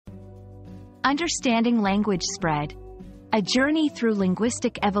Understanding Language Spread, a journey through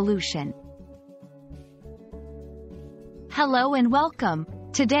linguistic evolution. Hello and welcome.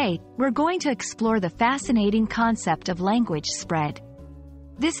 Today, we're going to explore the fascinating concept of language spread.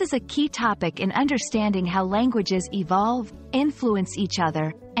 This is a key topic in understanding how languages evolve, influence each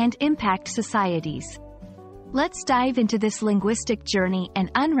other, and impact societies. Let's dive into this linguistic journey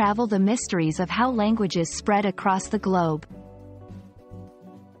and unravel the mysteries of how languages spread across the globe.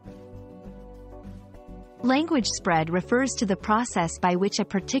 Language spread refers to the process by which a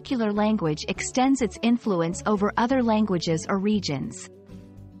particular language extends its influence over other languages or regions.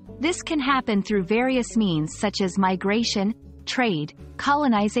 This can happen through various means such as migration, trade,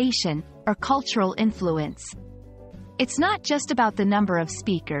 colonization, or cultural influence. It's not just about the number of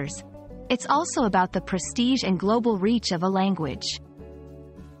speakers. It's also about the prestige and global reach of a language.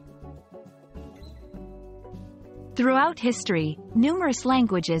 Throughout history, numerous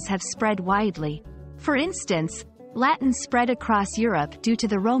languages have spread widely. For instance, Latin spread across Europe due to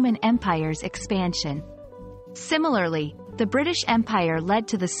the Roman Empire's expansion. Similarly, the British Empire led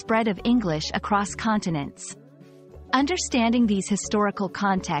to the spread of English across continents. Understanding these historical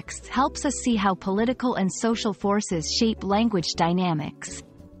contexts helps us see how political and social forces shape language dynamics.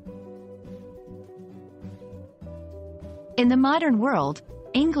 In the modern world,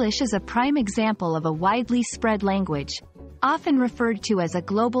 English is a prime example of a widely spread language, often referred to as a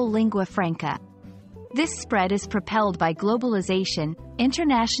global lingua franca. This spread is propelled by globalization,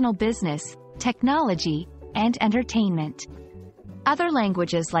 international business, technology, and entertainment. Other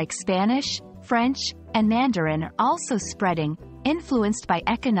languages like Spanish, French, and Mandarin are also spreading, influenced by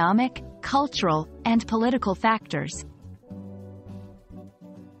economic, cultural, and political factors.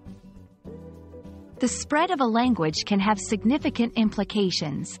 The spread of a language can have significant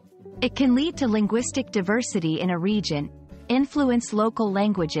implications. It can lead to linguistic diversity in a region, influence local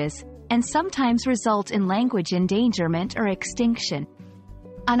languages, and sometimes result in language endangerment or extinction.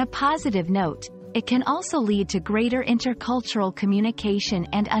 On a positive note, it can also lead to greater intercultural communication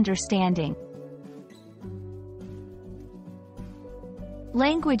and understanding.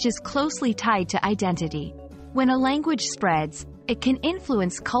 Language is closely tied to identity. When a language spreads, it can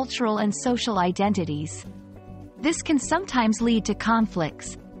influence cultural and social identities. This can sometimes lead to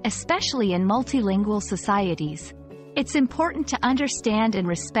conflicts, especially in multilingual societies. It's important to understand and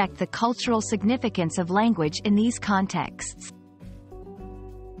respect the cultural significance of language in these contexts.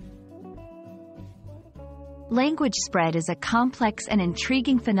 Language spread is a complex and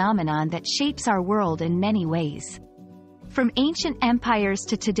intriguing phenomenon that shapes our world in many ways. From ancient empires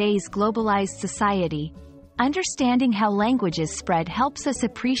to today's globalized society, understanding how languages spread helps us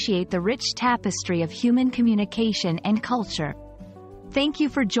appreciate the rich tapestry of human communication and culture. Thank you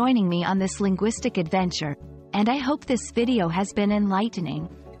for joining me on this linguistic adventure, and I hope this video has been enlightening.